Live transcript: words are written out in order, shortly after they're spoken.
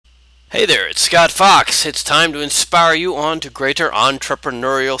Hey there, it's Scott Fox. It's time to inspire you on to greater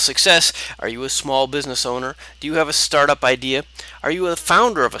entrepreneurial success. Are you a small business owner? Do you have a startup idea? Are you a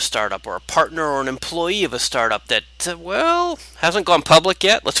founder of a startup or a partner or an employee of a startup that, hasn't gone public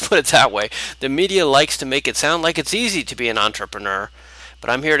yet? Let's put it that way. The media likes to make it sound like it's easy to be an entrepreneur, but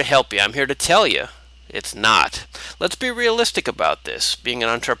I'm here to help you. I'm here to tell you it's not. Let's be realistic about this. Being an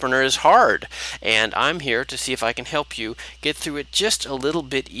entrepreneur is hard, and I'm here to see if I can help you get through it just a little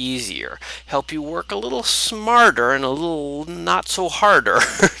bit easier, help you work a little smarter and a little not so harder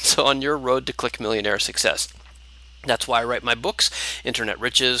so on your road to Click Millionaire success. That's why I write my books, Internet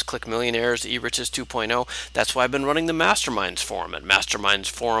Riches, Click Millionaires, E-Riches 2.0. That's why I've been running the MasterMinds Forum at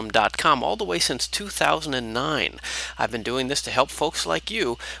MasterMindsForum.com all the way since 2009. I've been doing this to help folks like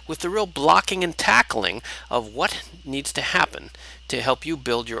you with the real blocking and tackling of what needs to happen to help you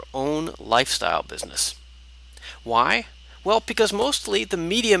build your own lifestyle business. Why? Well, because mostly the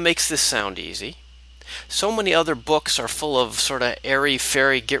media makes this sound easy. So many other books are full of sort of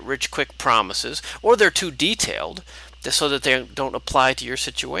airy-fairy get-rich-quick promises, or they're too detailed so that they don't apply to your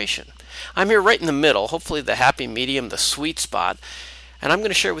situation. I'm here right in the middle, hopefully the happy medium, the sweet spot, and I'm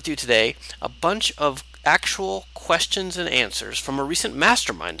going to share with you today a bunch of actual questions and answers from a recent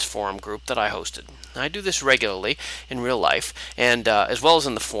MasterMinds forum group that I hosted. I do this regularly in real life, and as well as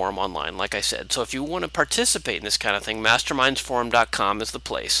in the forum online, like I said. So if you want to participate in this kind of thing, mastermindsforum.com is the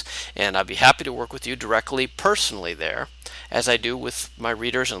place, and I'd be happy to work with you directly, personally there, as I do with my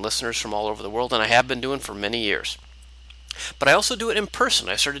readers and listeners from all over the world, and I have been doing for many years. But I also do it in person.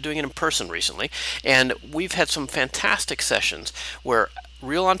 I started doing it in person recently, and we've had some fantastic sessions where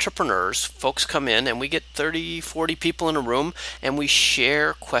real entrepreneurs, folks come in and we get 30, 40 people in a room and we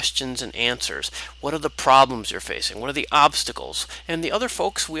share questions and answers. What are the problems you're facing? What are the obstacles? And the other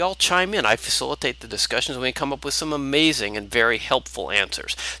folks, we all chime in. I facilitate the discussions and we come up with some amazing and very helpful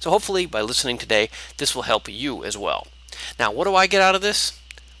answers. So hopefully by listening today, this will help you as well. Now, what do I get out of this?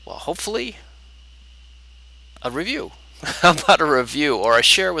 Well, hopefully a review. How about a review or a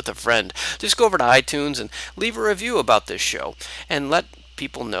share with a friend? Just go over to iTunes and leave a review about this show and let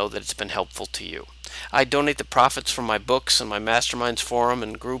people know that it's been helpful to you. I donate the profits from my books and my Masterminds forum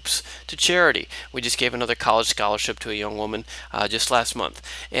and groups to charity. We just gave another college scholarship to a young woman just last month.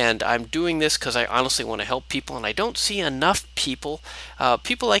 And I'm doing this because I honestly want to help people, and I don't see enough people,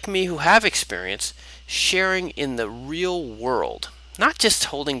 people like me who have experience, sharing in the real world. Not just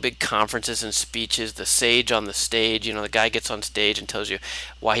holding big conferences and speeches, the sage on the stage, the guy gets on stage and tells you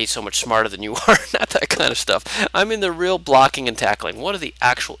why he's so much smarter than you are, not that kind of stuff. I mean the real blocking and tackling. What are the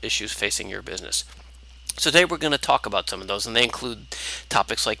actual issues facing your business? So today we're going to talk about some of those, and they include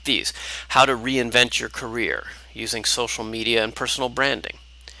topics like these. How to reinvent your career using social media and personal branding.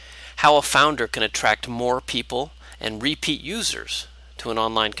 How a founder can attract more people and repeat users to an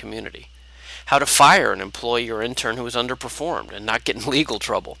online community. How to fire an employee or intern who has underperformed and not get in legal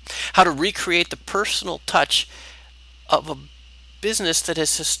trouble. How to recreate the personal touch of a business that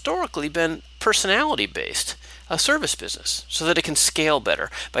has historically been personality-based, a service business, so that it can scale better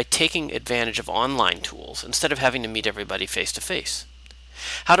by taking advantage of online tools instead of having to meet everybody face-to-face.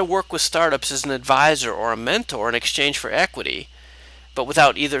 How to work with startups as an advisor or a mentor in exchange for equity, but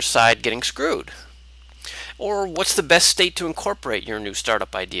without either side getting screwed. Or what's the best state to incorporate your new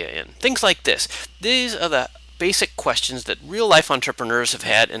startup idea in? Things like this. These are the basic questions that real-life entrepreneurs have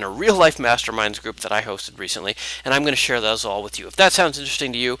had in a real-life masterminds group that I hosted recently, and I'm going to share those all with you. If that sounds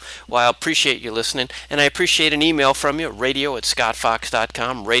interesting to you, well, I appreciate you listening, and I appreciate an email from you,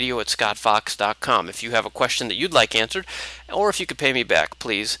 radio@scottfox.com, radio@scottfox.com. If you have a question that you'd like answered, or if you could pay me back,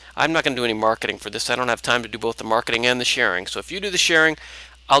 please. I'm not going to do any marketing for this. I don't have time to do both the marketing and the sharing, so if you do the sharing,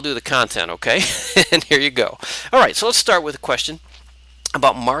 I'll do the content, okay? And here you go. All right, so let's start with a question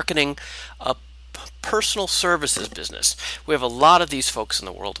about marketing a personal services business. We have a lot of these folks in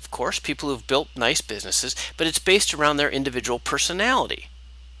the world, of course, people who've built nice businesses, but it's based around their individual personality.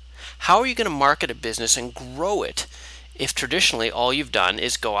 How are you going to market a business and grow it if traditionally all you've done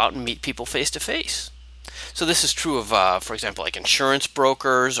is go out and meet people face to face? So this is true of, for example, like insurance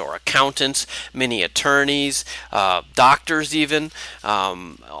brokers or accountants, many attorneys, doctors even,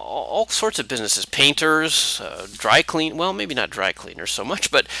 all sorts of businesses, painters, maybe not dry cleaners so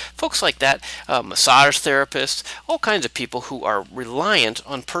much, but folks like that, massage therapists, all kinds of people who are reliant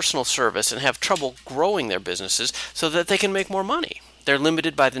on personal service and have trouble growing their businesses so that they can make more money. They're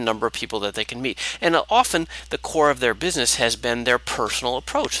limited by the number of people that they can meet. And often the core of their business has been their personal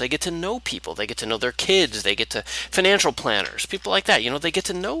approach. They get to know people. They get to know their kids. They get to financial planners, people like that. They get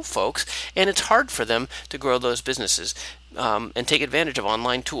to know folks, and it's hard for them to grow those businesses and take advantage of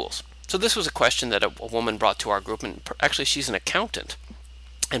online tools. So this was a question that a woman brought to our group, and actually she's an accountant.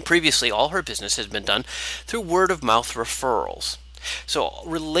 And previously, all her business has been done through word-of-mouth referrals. So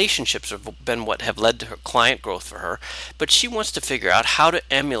relationships have been what have led to her client growth for her, but she wants to figure out how to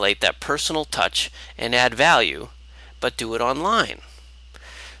emulate that personal touch and add value, but do it online.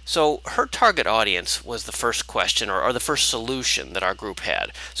 So her target audience was the first question or the first solution that our group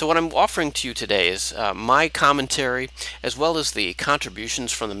had. So what I'm offering to you today is my commentary as well as the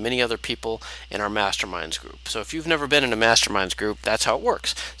contributions from the many other people in our Masterminds group. So if you've never been in a Masterminds group, that's how it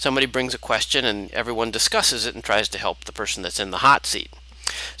works. Somebody brings a question and everyone discusses it and tries to help the person that's in the hot seat.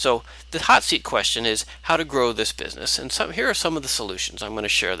 So the hot seat question is how to grow this business, and here are some of the solutions. I'm going to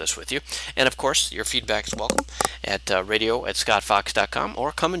share this with you, and of course your feedback is welcome at radio@scottfox.com,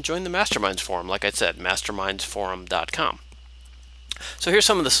 or come and join the Masterminds forum, like I said, mastermindsforum.com. So here's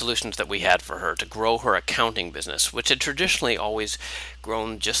some of the solutions that we had for her to grow her accounting business, which had traditionally always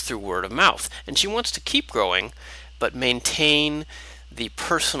grown just through word of mouth, and she wants to keep growing but maintain the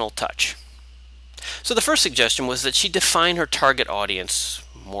personal touch. So the first suggestion was that she define her target audience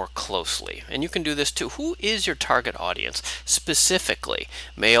more closely. And you can do this too. Who is your target audience specifically?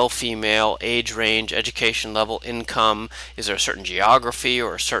 Male, female, age range, education level, income? Is there a certain geography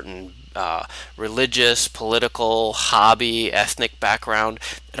or a certain religious, political, hobby, ethnic background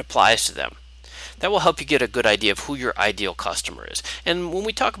that applies to them? That will help you get a good idea of who your ideal customer is. And when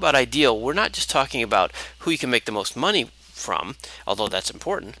we talk about ideal, we're not just talking about who you can make the most money from, although that's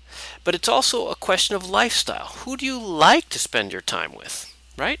important, but it's also a question of lifestyle. Who do you like to spend your time with,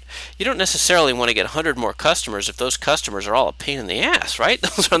 right? You don't necessarily want to get 100 more customers if those customers are all a pain in the ass, right?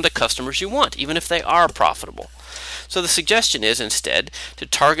 Those aren't the customers you want, even if they are profitable. So the suggestion is instead to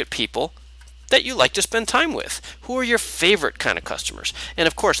target people that you like to spend time with. Who are your favorite kind of customers? And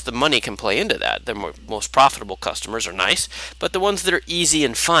of course, the money can play into that. The most profitable customers are nice, but the ones that are easy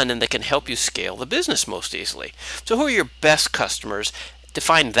and fun and that can help you scale the business most easily. So who are your best customers?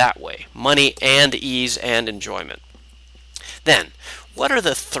 Defined that way. Money and ease and enjoyment. Then, what are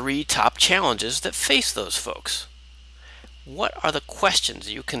the 3 top challenges that face those folks? What are the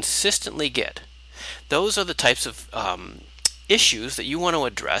questions you consistently get? Those are the types of issues that you want to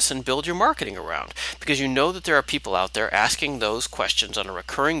address and build your marketing around, because you know that there are people out there asking those questions on a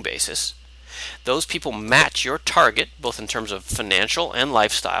recurring basis. Those people match your target both in terms of financial and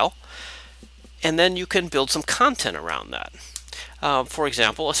lifestyle, and then you can build some content around that. For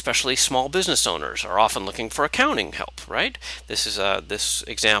example, especially small business owners are often looking for accounting help, right? This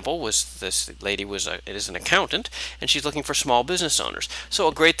example was this lady is an accountant, and she's looking for small business owners. So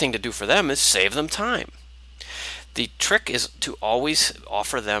a great thing to do for them is save them time. The trick is to always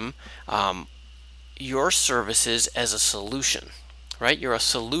offer them your services as a solution, right? You're a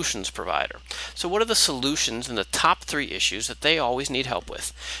solutions provider. So what are the solutions and the top 3 issues that they always need help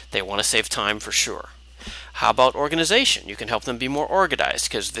with? They want to save time for sure. How about organization? You can help them be more organized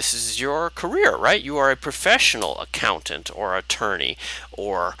because this is your career, right? You are a professional accountant or attorney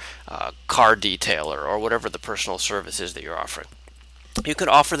or car detailer or whatever the personal service is that you're offering. You can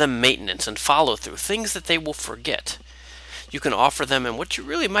offer them maintenance and follow-through, things that they will forget. You can offer them, and what you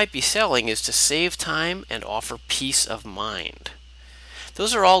really might be selling is to save time and offer peace of mind.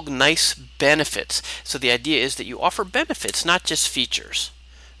 Those are all nice benefits. So the idea is that you offer benefits, not just features,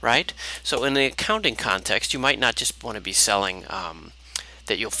 right? So in the accounting context, you might not just want to be selling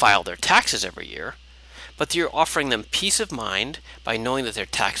that you'll file their taxes every year, but you're offering them peace of mind by knowing that their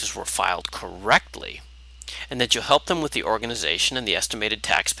taxes were filed correctly, and that you'll help them with the organization and the estimated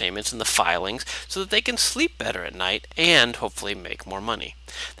tax payments and the filings so that they can sleep better at night and hopefully make more money.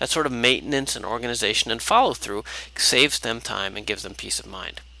 That sort of maintenance and organization and follow-through saves them time and gives them peace of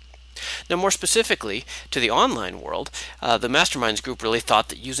mind. Now, more specifically to the online world, the Masterminds group really thought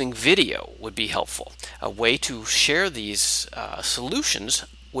that using video would be helpful. A way to share these solutions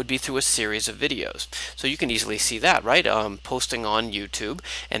would be through a series of videos. So you can easily see that, right? Posting on YouTube,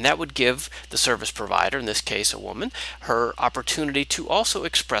 and that would give the service provider, in this case a woman, her opportunity to also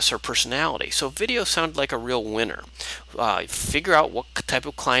express her personality. So video sounded like a real winner. Figure out what type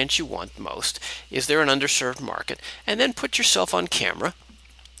of clients you want most. Is there an underserved market? And then put yourself on camera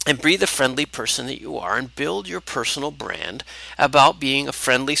and be the friendly person that you are and build your personal brand about being a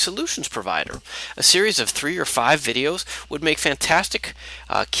friendly solutions provider. A series of 3 or 5 videos would make fantastic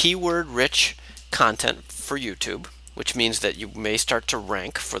keyword-rich content for YouTube, which means that you may start to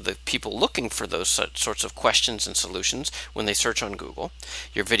rank for the people looking for those sorts of questions and solutions when they search on Google.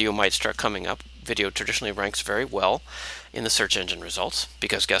 Your video might start coming up. Video traditionally ranks very well in the search engine results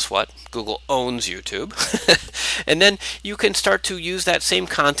because guess what? Google owns YouTube. And then you can start to use that same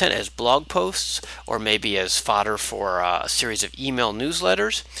content as blog posts or maybe as fodder for a series of email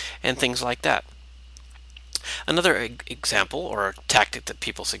newsletters and things like that. Another example or a tactic that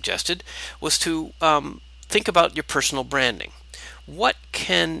people suggested was to think about your personal branding. What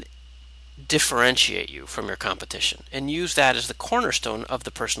can differentiate you from your competition, and use that as the cornerstone of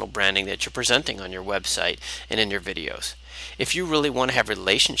the personal branding that you're presenting on your website and in your videos. If you really want to have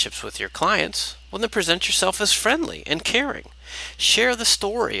relationships with your clients, well, then present yourself as friendly and caring. Share the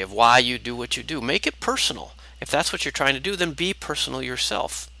story of why you do what you do. Make it personal. If that's what you're trying to do, then be personal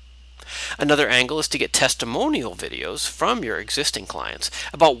yourself. Another angle is to get testimonial videos from your existing clients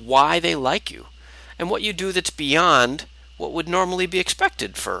about why they like you and what you do that's beyond what would normally be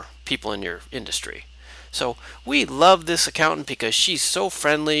expected for people in your industry. So we love this accountant because she's so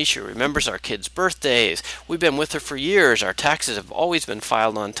friendly. She remembers our kids' birthdays. We've been with her for years. Our taxes have always been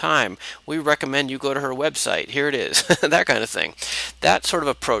filed on time. We recommend you go to her website. Here it is. That kind of thing. That sort of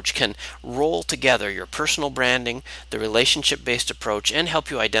approach can roll together your personal branding, the relationship-based approach, and help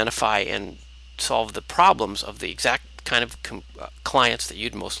you identify and solve the problems of the exact kind of clients that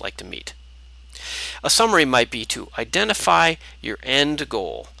you'd most like to meet. A summary might be to identify your end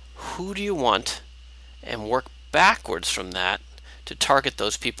goal. Who do you want? And work backwards from that to target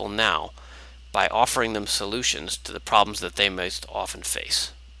those people now by offering them solutions to the problems that they most often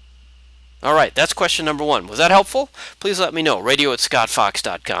face. All right, that's question number 1. Was that helpful? Please let me know.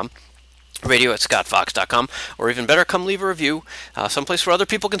 radio@scottfox.com. radio@scottfox.com, or even better, come leave a review someplace where other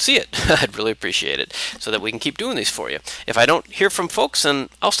people can see it. I'd really appreciate it, so that we can keep doing these for you. If I don't hear from folks, then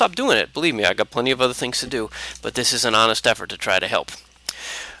I'll stop doing it. Believe me, I got plenty of other things to do, but this is an honest effort to try to help.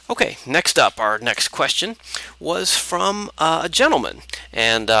 Okay, next up, our next question was from a gentleman,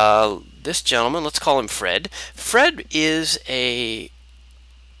 and this gentleman, let's call him Fred. Fred is a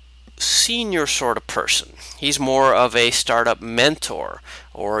senior sort of person. He's more of a startup mentor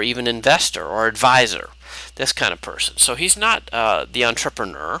or even investor or advisor, this kind of person. So he's not the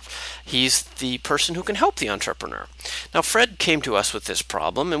entrepreneur. He's the person who can help the entrepreneur. Now, Fred came to us with this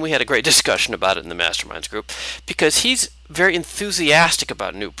problem, and we had a great discussion about it in the MasterMinds group, because he's very enthusiastic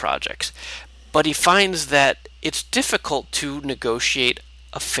about new projects, but he finds that it's difficult to negotiate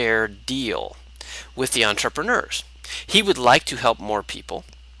a fair deal with the entrepreneurs. He would like to help more people,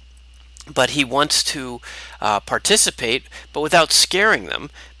 but he wants to participate, but without scaring them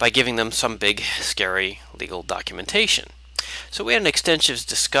by giving them some big, scary legal documentation. So we had an extensive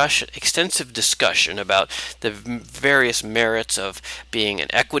discussion about the various merits of being an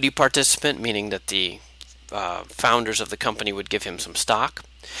equity participant, meaning that the founders of the company would give him some stock,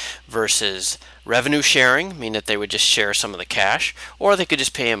 versus revenue sharing, meaning that they would just share some of the cash, or they could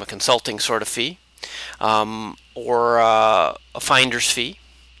just pay him a consulting sort of fee, or a finder's fee.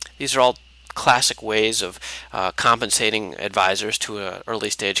 These are all classic ways of compensating advisors to an early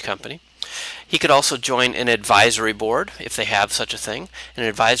stage company. He could also join an advisory board if they have such a thing. An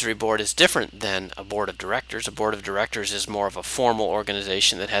advisory board is different than a board of directors. A board of directors is more of a formal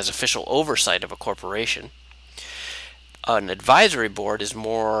organization that has official oversight of a corporation. An advisory board is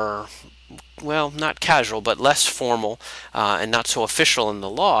more, well, not casual, but less formal and not so official in the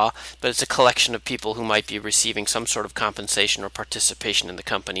law, but it's a collection of people who might be receiving some sort of compensation or participation in the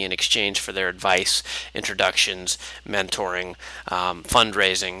company in exchange for their advice, introductions, mentoring,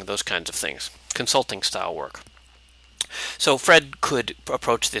 fundraising, those kinds of things, consulting style work. So Fred could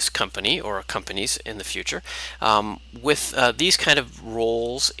approach this company or companies in the future with these kind of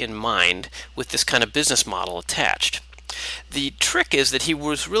roles in mind, with this kind of business model attached. The trick is that he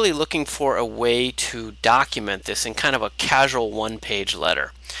was really looking for a way to document this in kind of a casual one-page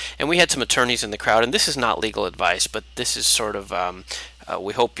letter. And we had some attorneys in the crowd, and this is not legal advice, but this is sort of,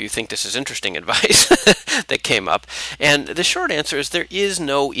 we hope you think this is interesting advice that came up. And the short answer is there is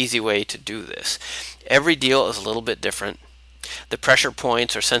no easy way to do this. Every deal is a little bit different. The pressure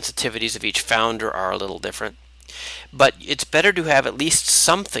points or sensitivities of each founder are a little different. But it's better to have at least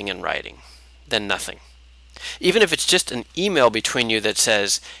something in writing than nothing. Even if it's just an email between you that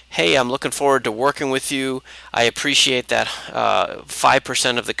says, hey, I'm looking forward to working with you. I appreciate that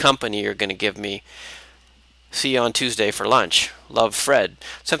 5% of the company you're going to give me. See you on Tuesday for lunch. Love, Fred.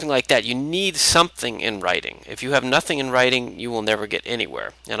 Something like that. You need something in writing. If you have nothing in writing, you will never get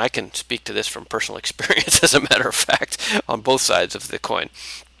anywhere. And I can speak to this from personal experience, as a matter of fact, on both sides of the coin.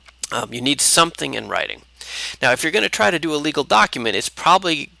 You need something in writing. Now, if you're going to try to do a legal document, it's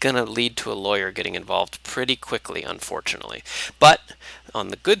probably going to lead to a lawyer getting involved pretty quickly, unfortunately. But on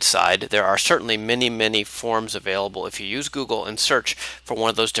the good side, there are certainly many, many forms available if you use Google and search for one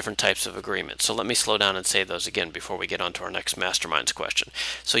of those different types of agreements. So let me slow down and say those again before we get on to our next Masterminds question.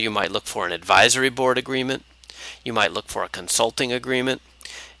 So you might look for an advisory board agreement. You might look for a consulting agreement.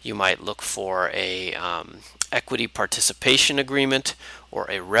 You might look for a equity participation agreement or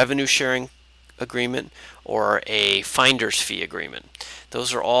a revenue sharing agreement or a finder's fee agreement.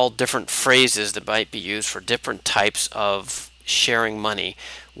 Those are all different phrases that might be used for different types of sharing money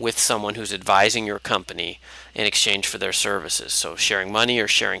with someone who's advising your company in exchange for their services. So sharing money or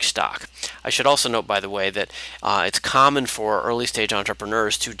sharing stock. I should also note, by the way, that it's common for early stage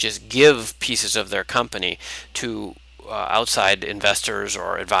entrepreneurs to just give pieces of their company to outside investors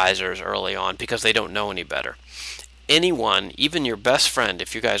or advisors early on because they don't know any better. Anyone, even your best friend,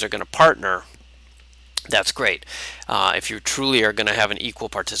 if you guys are going to partner, that's great if you truly are going to have an equal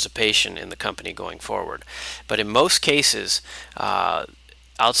participation in the company going forward. But in most cases,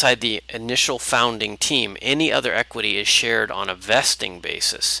 outside the initial founding team, any other equity is shared on a vesting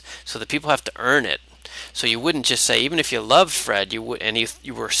basis, so the people have to earn it. So you wouldn't just say, even if you loved Fred, you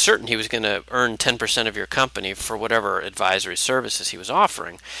were certain he was going to earn 10% of your company for whatever advisory services he was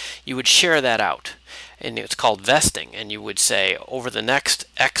offering, you would share that out. And it's called vesting. And you would say, over the next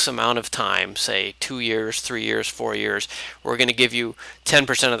X amount of time, say 2 years, 3 years, 4 years, we're going to give you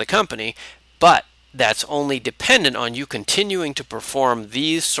 10% of the company, but that's only dependent on you continuing to perform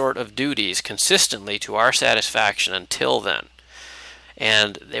these sort of duties consistently to our satisfaction until then.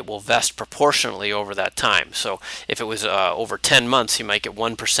 And it will vest proportionally over that time. So if it was over 10 months, he might get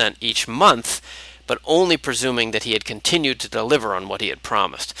 1% each month, but only presuming that he had continued to deliver on what he had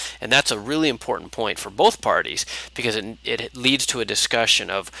promised. And that's a really important point for both parties, because it leads to a discussion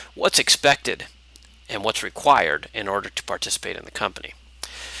of what's expected and what's required in order to participate in the company.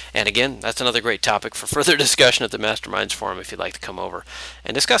 And again, that's another great topic for further discussion at the MasterMinds Forum if you'd like to come over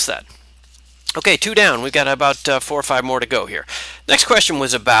and discuss that. Okay, 2 down. We've got about 4 or 5 more to go here. Next question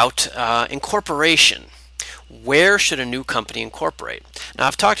was about incorporation. Where should a new company incorporate? Now,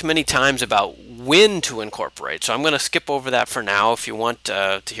 I've talked many times about when to incorporate, so I'm going to skip over that for now. If you want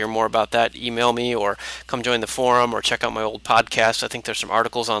to hear more about that, email me or come join the forum or check out my old podcast. I think there's some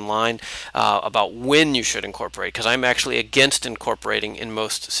articles online about when you should incorporate, because I'm actually against incorporating in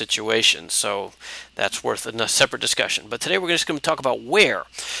most situations, so that's worth a separate discussion. But today we're just going to talk about where,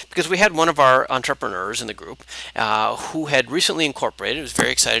 because we had one of our entrepreneurs in the group who had recently incorporated, was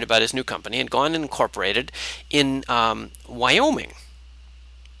very excited about his new company, and gone and incorporated in Wyoming.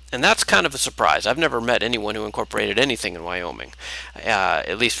 And that's kind of a surprise. I've never met anyone who incorporated anything in Wyoming,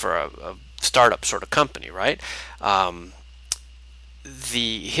 at least for a startup sort of company, right?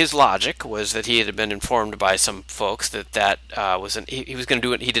 His logic was that he had been informed by some folks that he was going to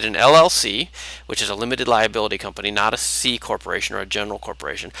do it. He did an LLC, which is a limited liability company, not a C corporation or a general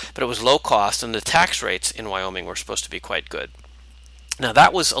corporation, but it was low cost, and the tax rates in Wyoming were supposed to be quite good. Now,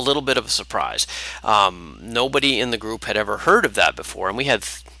 that was a little bit of a surprise. Nobody in the group had ever heard of that before, and we had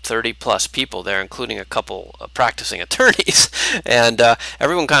 30 plus people there, including a couple practicing attorneys, and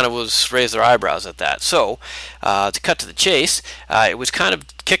everyone kind of raised their eyebrows at that. So, to cut to the chase, it was kind of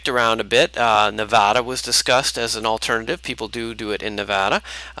kicked around a bit. Nevada was discussed as an alternative. People do it in Nevada,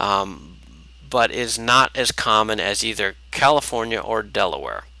 but is not as common as either California or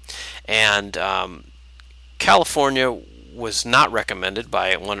Delaware. And California was not recommended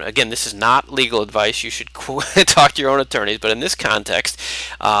by one. Again, this is not legal advice. You should talk to your own attorneys. But in this context,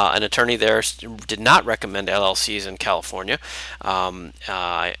 an attorney there did not recommend LLCs in California,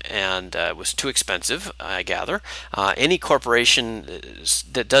 and it was too expensive, I gather. Any corporation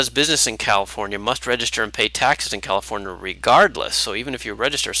that does business in California must register and pay taxes in California regardless. So even if you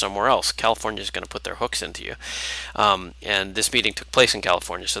register somewhere else, California is going to put their hooks into you. And this meeting took place in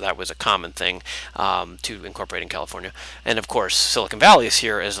California, so that was a common thing to incorporate in California. And of course, Silicon Valley is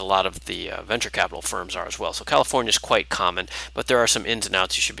here, as a lot of the venture capital firms are as well. So California is quite common, but there are some ins and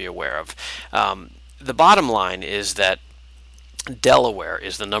outs you should be aware of. The bottom line is that Delaware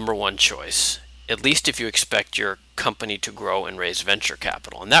is the number one choice, at least if you expect your company to grow and raise venture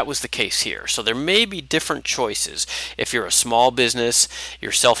capital. And that was the case here. So there may be different choices. If you're a small business,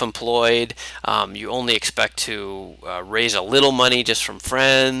 you're self-employed, you only expect to raise a little money just from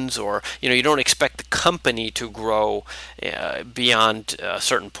friends, or you don't expect the company to grow beyond a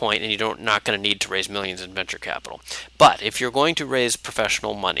certain point, and you're not going to need to raise millions in venture capital. But if you're going to raise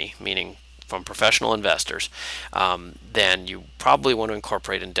professional money, meaning from professional investors, then you probably want to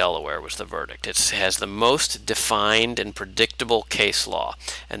incorporate in Delaware, was the verdict. It has the most defined and predictable case law,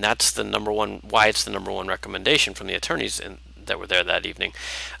 and that's the number one, why it's the number one recommendation from the attorneys that were there that evening,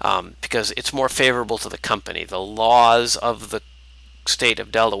 because it's more favorable to the company. The laws of the state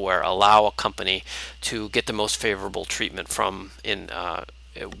of Delaware allow a company to get the most favorable treatment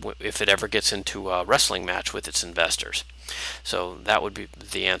if it ever gets into a wrestling match with its investors. So that would be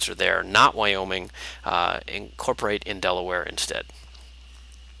the answer there. Not Wyoming. Incorporate in Delaware instead.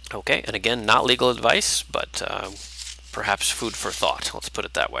 Okay, and again, not legal advice, but perhaps food for thought. Let's put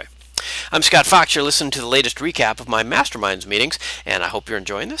it that way. I'm Scott Fox. You're listening to the latest recap of my MasterMinds meetings, and I hope you're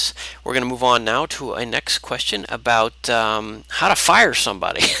enjoying this. We're going to move on now to a next question about how to fire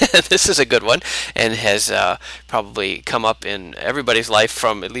somebody. This is a good one and has probably come up in everybody's life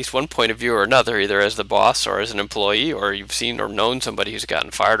from at least one point of view or another, either as the boss or as an employee, or you've seen or known somebody who's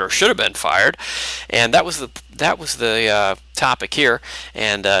gotten fired or should have been fired. And that was the topic here,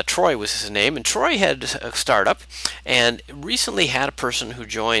 and Troy was his name, and Troy had a startup and recently had a person who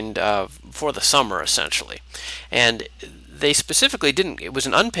joined for the summer essentially, and they specifically didn't, it was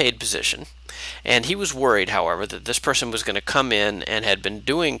an unpaid position, and he was worried, however, that this person was going to come in and had been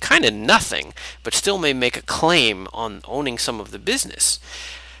doing kind of nothing but still may make a claim on owning some of the business.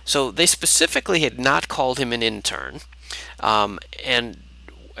 So they specifically had not called him an intern, and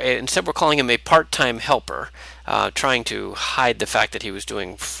instead we're calling him a part-time helper, trying to hide the fact that he was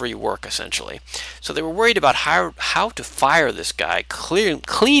doing free work essentially. So they were worried about how to fire this guy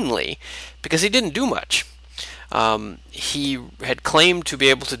cleanly because he didn't do much. He had claimed to be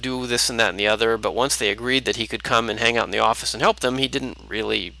able to do this and that and the other, but once they agreed that he could come and hang out in the office and help them, he didn't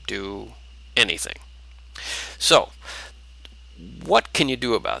really do anything. So what can you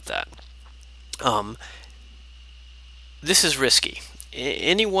do about that? This is risky.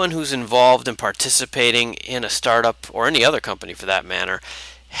 Anyone who's involved in participating in a startup, or any other company for that matter,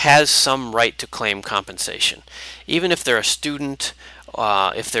 has some right to claim compensation. Even if they're a student,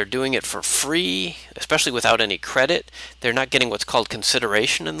 if they're doing it for free, especially without any credit, they're not getting what's called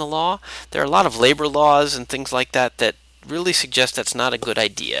consideration in the law. There are a lot of labor laws and things like that that really suggest that's not a good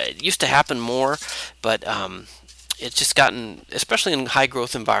idea. It used to happen more, but it's just gotten, especially in high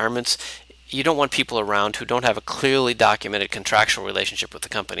growth environments, you don't want people around who don't have a clearly documented contractual relationship with the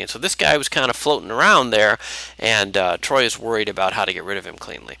company. And so this guy was kind of floating around there, and Troy is worried about how to get rid of him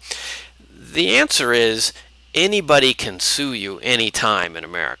cleanly. The answer is anybody can sue you anytime in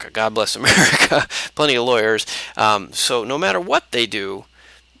America. God bless America. Plenty of lawyers. So no matter what they do,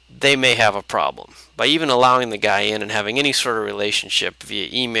 they may have a problem. By even allowing the guy in and having any sort of relationship via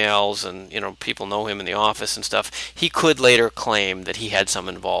emails, and people know him in the office and stuff, he could later claim that he had some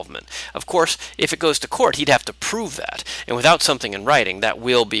involvement. Of course, if it goes to court, he'd have to prove that, and without something in writing, that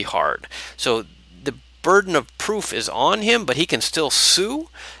will be hard. So the burden of proof is on him, but he can still sue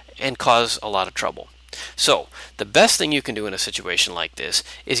and cause a lot of trouble. So the best thing you can do in a situation like this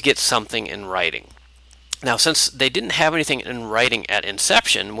is get something in writing. Now, since they didn't have anything in writing at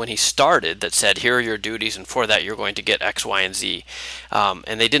inception when he started that said, here are your duties, and for that you're going to get X, Y, and Z,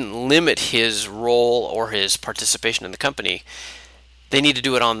 and they didn't limit his role or his participation in the company, they need to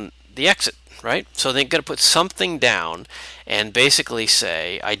do it on the exit, right? So they're going to put something down and basically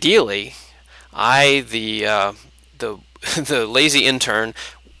say, ideally, the lazy intern,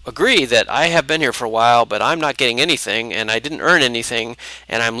 agree that I have been here for a while, but I'm not getting anything, and I didn't earn anything,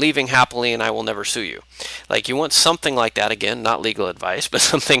 and I'm leaving happily, and I will never sue you. Like, you want something like that, again, not legal advice, but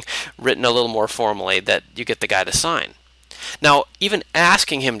something written a little more formally that you get the guy to sign. Now, even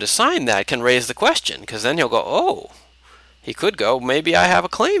asking him to sign that can raise the question, because then he'll go, oh, he could go, maybe I have a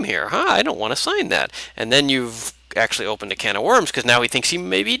claim here. I don't want to sign that. And then you've actually opened a can of worms, because now he thinks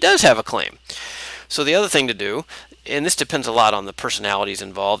maybe he does have a claim. So the other thing to do, and this depends a lot on the personalities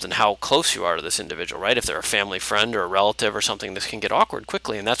involved and how close you are to this individual, right? If they're a family friend or a relative or something, this can get awkward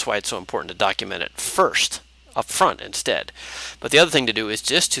quickly, and that's why it's so important to document it first, up front instead. But the other thing to do is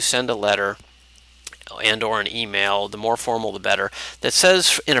just to send a letter and or an email, the more formal the better, that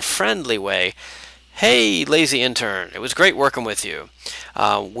says in a friendly way, hey, lazy intern, it was great working with you.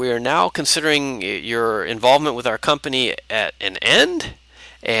 We're now considering your involvement with our company at an end,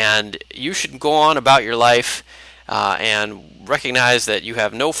 and you should go on about your life and recognize that you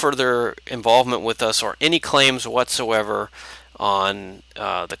have no further involvement with us or any claims whatsoever on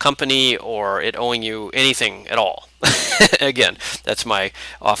the company or it owing you anything at all. Again, that's my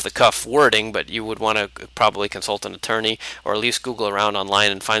off-the-cuff wording, but you would want to probably consult an attorney or at least Google around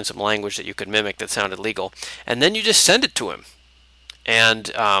online and find some language that you could mimic that sounded legal. And then you just send it to him.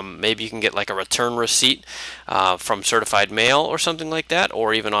 And maybe you can get like a return receipt from certified mail or something like that,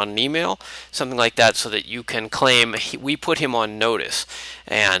 or even on an email, something like that, so that you can claim we put him on notice.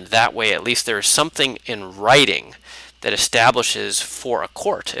 And that way at least there's something in writing that establishes for a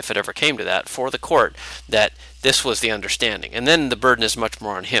court, if it ever came to that, for the court, that this was the understanding. And then the burden is much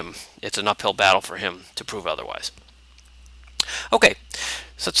more on him. It's an uphill battle for him to prove otherwise. Okay,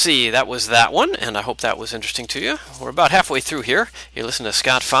 so let's see, that was that one, and I hope that was interesting to you. We're about halfway through here. You're listening to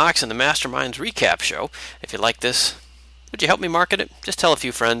Scott Fox and the MasterMinds Recap Show. If you like this, would you help me market it? Just tell a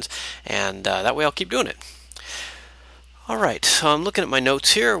few friends, and that way I'll keep doing it. All right, so I'm looking at my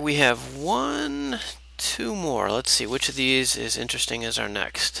notes here. We have two more. Let's see, which of these is interesting as our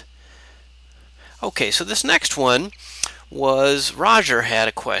next? Okay, so this next one was Roger had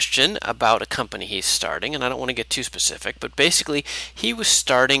a question about a company he's starting, and I don't want to get too specific, but basically he was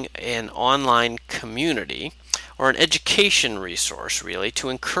starting an online community or an education resource, really, to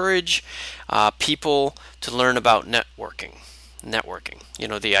encourage people to learn about networking. You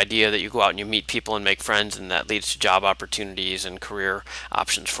know, the idea that you go out and you meet people and make friends, and that leads to job opportunities and career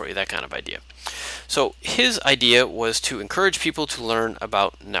options for you, that kind of idea. So his idea was to encourage people to learn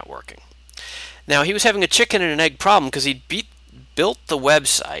about networking. Now, he was having a chicken and an egg problem because he built the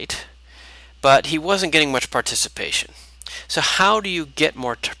website, but he wasn't getting much participation. So how do you get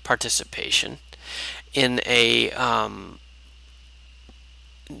more participation in a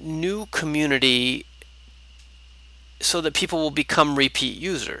new community so that people will become repeat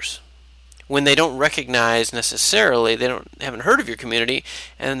users when they don't recognize necessarily, haven't heard of your community,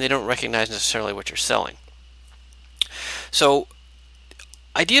 and they don't recognize necessarily what you're selling? So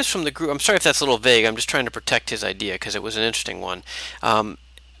ideas from the group, I'm sorry if that's a little vague, I'm just trying to protect his idea because it was an interesting one.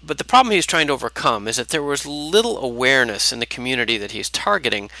 But the problem he's trying to overcome is that there was little awareness in the community that he's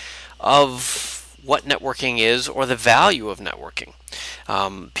targeting of what networking is or the value of networking.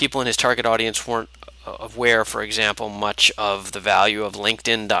 People in his target audience weren't aware, for example, much of the value of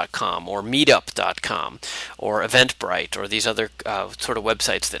LinkedIn.com or Meetup.com or Eventbrite or these other sort of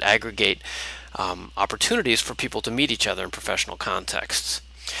websites that aggregate opportunities for people to meet each other in professional contexts.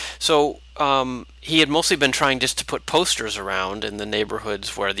 So he had mostly been trying just to put posters around in the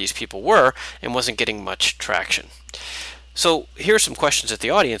neighborhoods where these people were and wasn't getting much traction. So here's some questions that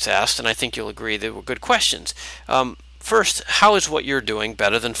the audience asked, and I think you'll agree they were good questions. First, how is what you're doing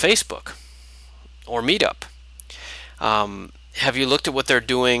better than Facebook or Meetup? Have you looked at what they're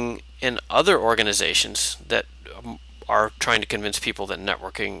doing in other organizations that are trying to convince people that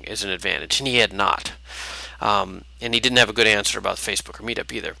networking is an advantage? And he had not. And he didn't have a good answer about Facebook or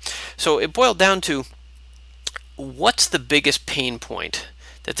Meetup either. So it boiled down to, what's the biggest pain point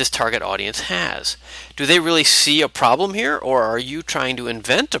that this target audience has? Do they really see a problem here, or are you trying to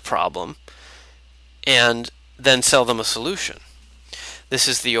invent a problem and then sell them a solution? This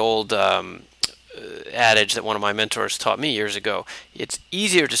is the old adage that one of my mentors taught me years ago. It's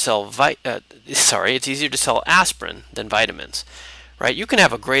easier to sell it's easier to sell aspirin than vitamins, right? You can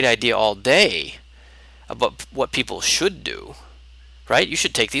have a great idea all day about what people should do, right? You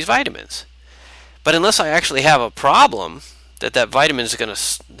should take these vitamins. But unless I actually have a problem that vitamin is going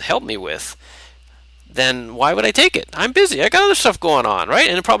to help me with, then why would I take it? I'm busy. I got other stuff going on, right?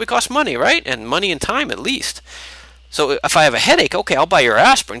 And it probably costs money, right? And money and time at least. So if I have a headache, okay, I'll buy your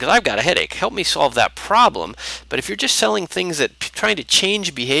aspirin because I've got a headache. Help me solve that problem. But if you're just selling things trying to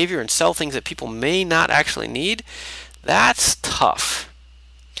change behavior and sell things that people may not actually need, that's tough.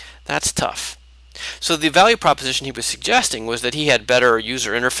 That's tough. So the value proposition he was suggesting was that he had better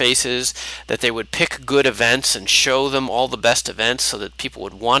user interfaces, that they would pick good events and show them all the best events so that people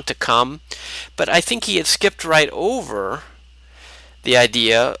would want to come. But I think he had skipped right over the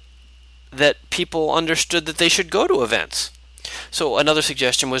idea that people understood that they should go to events. So another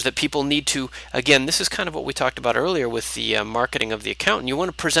suggestion was that people need to, again, this is kind of what we talked about earlier with the marketing of the account, and you want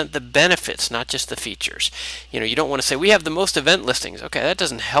to present the benefits, not just the features. You don't want to say, we have the most event listings. Okay, that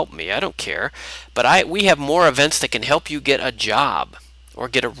doesn't help me. I don't care. But we have more events that can help you get a job or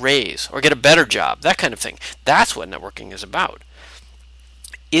get a raise or get a better job, that kind of thing. That's what networking is about.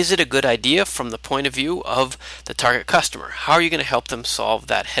 Is it a good idea from the point of view of the target customer? How are you going to help them solve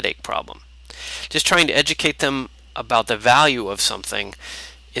that headache problem? Just trying to educate them about the value of something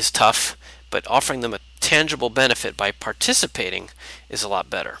is tough, but offering them a tangible benefit by participating is a lot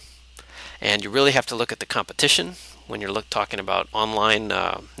better. And you really have to look at the competition when you're talking about online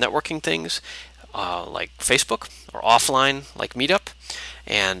networking things like Facebook, or offline like Meetup.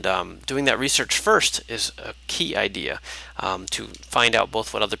 And doing that research first is a key idea to find out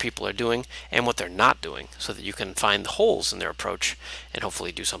both what other people are doing and what they're not doing, so that you can find the holes in their approach and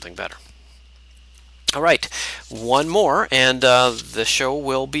hopefully do something better. All right, one more and the show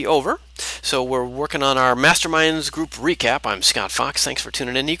will be over. So we're working on our MasterMinds group recap. I'm Scott Fox. Thanks for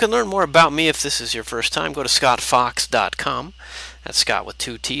tuning in. You can learn more about me if this is your first time. Go to scottfox.com. That's Scott with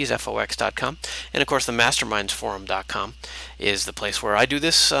two T's, Fox.com. And of course, the MasterMindsForum.com is the place where I do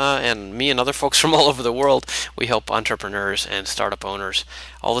this, and me and other folks from all over the world, we help entrepreneurs and startup owners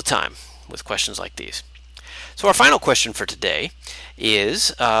all the time with questions like these. So our final question for today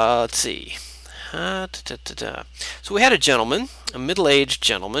is, let's see. So we had a middle-aged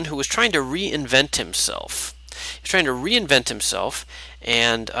gentleman, who was trying to reinvent himself. He was trying to reinvent himself,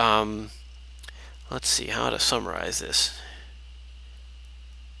 and let's see how to summarize this.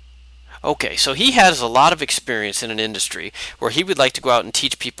 Okay, so he has a lot of experience in an industry where he would like to go out and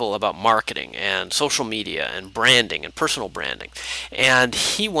teach people about marketing and social media and branding and personal branding. And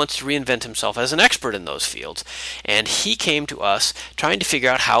he wants to reinvent himself as an expert in those fields. And he came to us trying to figure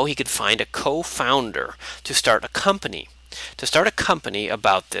out how he could find a co-founder to start a company.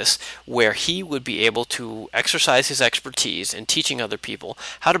 About this where he would be able to exercise his expertise in teaching other people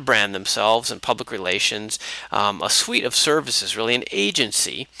how to brand themselves and public relations, a suite of services, really an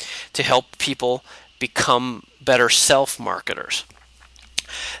agency to help people become better self-marketers.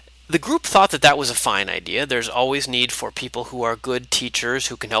 The group thought that that was a fine idea. There's always need for people who are good teachers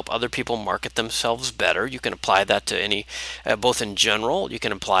who can help other people market themselves better. You can apply that to any, both in general, you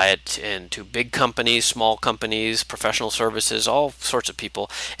can apply it into big companies, small companies, professional services, all sorts of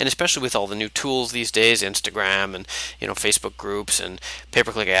people, and especially with all the new tools these days, Instagram and Facebook groups and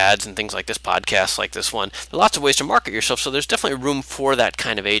pay-per-click ads and things like this, podcasts like this one. There are lots of ways to market yourself, so there's definitely room for that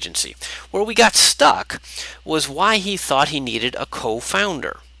kind of agency. Where we got stuck was why he thought he needed a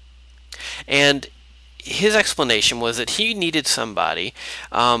co-founder. And his explanation was that he needed somebody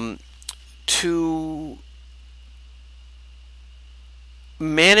to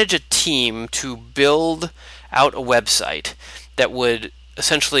manage a team to build out a website that would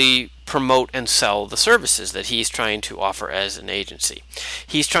essentially promote and sell the services that he's trying to offer as an agency.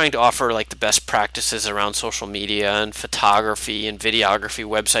 He's trying to offer like the best practices around social media and photography and videography,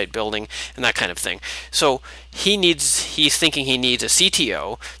 website building, and that kind of thing. So he's thinking he needs a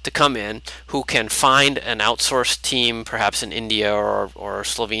CTO to come in who can find an outsourced team, perhaps in India or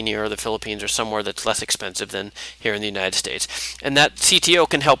Slovenia or the Philippines or somewhere that's less expensive than here in the United States. And that CTO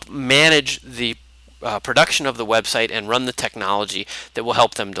can help manage the production of the website and run the technology that will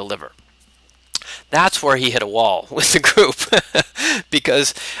help them deliver. That's where he hit a wall with the group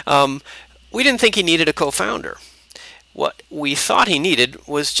because we didn't think he needed a co-founder. What we thought he needed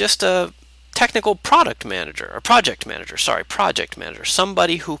was just a technical project manager,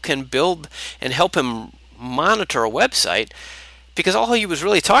 somebody who can build and help him monitor a website, because all he was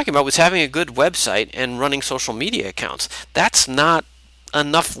really talking about was having a good website and running social media accounts. That's not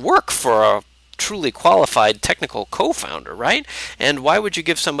enough work for a truly qualified technical co-founder, right? And why would you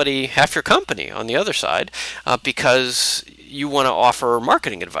give somebody half your company on the other side because you want to offer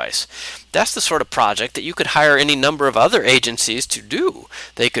marketing advice? That's the sort of project that you could hire any number of other agencies to do.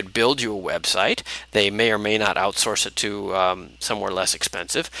 They could build you a website. They may or may not outsource it to somewhere less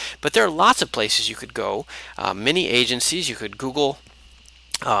expensive, but there are lots of places you could go. Many agencies. You could Google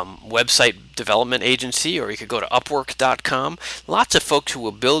website development agency, or you could go to Upwork.com. Lots of folks who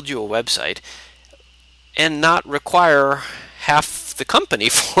will build you a website and not require half the company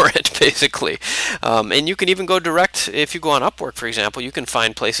for it, basically. And you can even go direct. If you go on Upwork, for example, you can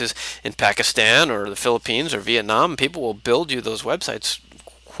find places in Pakistan or the Philippines or Vietnam. People will build you those websites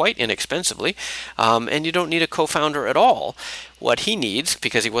quite inexpensively, and you don't need a co-founder at all. What he needs,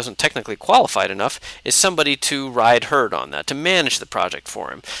 because he wasn't technically qualified enough, is somebody to ride herd on that, to manage the project for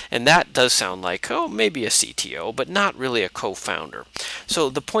him. And that does sound like, maybe a CTO, but not really a co-founder. So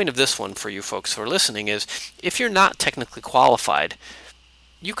the point of this one for you folks who are listening is, if you're not technically qualified,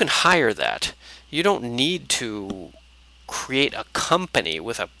 you can hire that. You don't need to create a company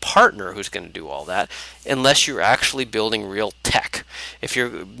with a partner who's going to do all that unless you're actually building real tech. If you're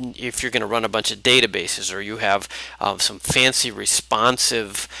going to run a bunch of databases, or you have some fancy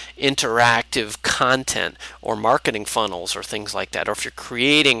responsive interactive content or marketing funnels or things like that, or if you're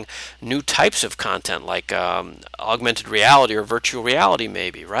creating new types of content like augmented reality or virtual reality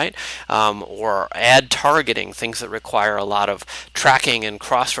maybe, right? Or ad targeting, things that require a lot of tracking and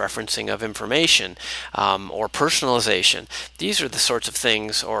cross-referencing of information, or personalization. These are the sorts of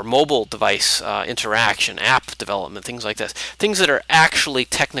things, or mobile device interaction, app development, things like this. Things that are actually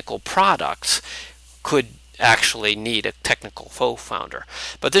technical products could actually need a technical co-founder.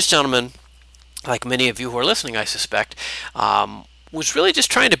 But this gentleman, like many of you who are listening, I suspect, was really just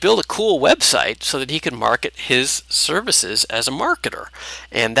trying to build a cool website so that he could market his services as a marketer.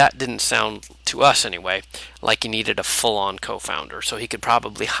 And that didn't sound, to us anyway, like he needed a full-on co-founder. So he could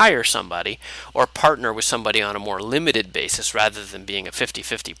probably hire somebody or partner with somebody on a more limited basis rather than being a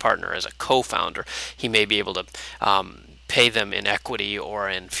 50-50 partner as a co-founder. He may be able to pay them in equity or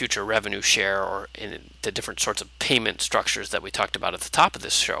in future revenue share or in the different sorts of payment structures that we talked about at the top of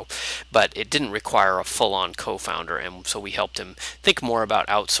this show. But it didn't require a full-on co-founder, and so we helped him think more about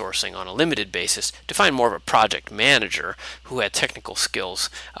outsourcing on a limited basis to find more of a project manager who had technical skills,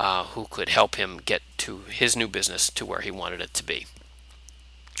 who could help him get to his new business to where he wanted it to be.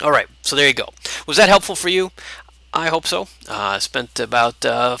 All right, so there you go. Was that helpful for you? I hope so. I spent about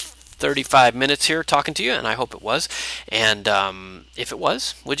 35 minutes here talking to you, and I hope it was. And if it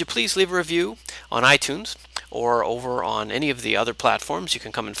was, would you please leave a review on iTunes or over on any of the other platforms? You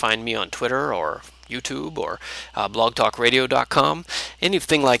can come and find me on Twitter or YouTube or blogtalkradio.com,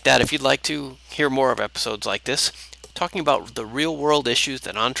 anything like that. If you'd like to hear more of episodes like this, talking about the real world issues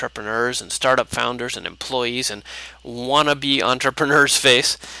that entrepreneurs and startup founders and employees and wannabe entrepreneurs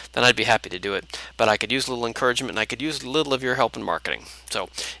face, then I'd be happy to do it. But I could use a little encouragement, and I could use a little of your help in marketing. So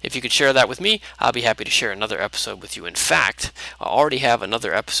if you could share that with me, I'll be happy to share another episode with you. In fact, I already have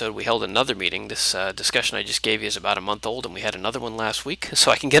another episode. We held another meeting. This discussion I just gave you is about a month old, and we had another one last week, so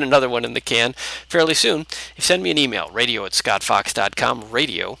I can get another one in the can fairly soon. If you send me an email, radio@scottfox.com,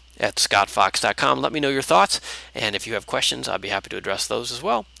 radio@scottfox.com. Let me know your thoughts, and if you have questions, I'll be happy to address those as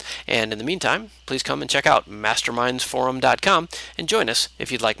well. And in the meantime, please come and check out MasterMindsForum.com and join us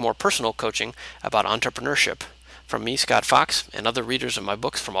if you'd like more personal coaching about entrepreneurship from me, Scott Fox, and other readers of my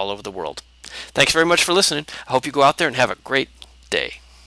books from all over the world. Thanks very much for listening. I hope you go out there and have a great day.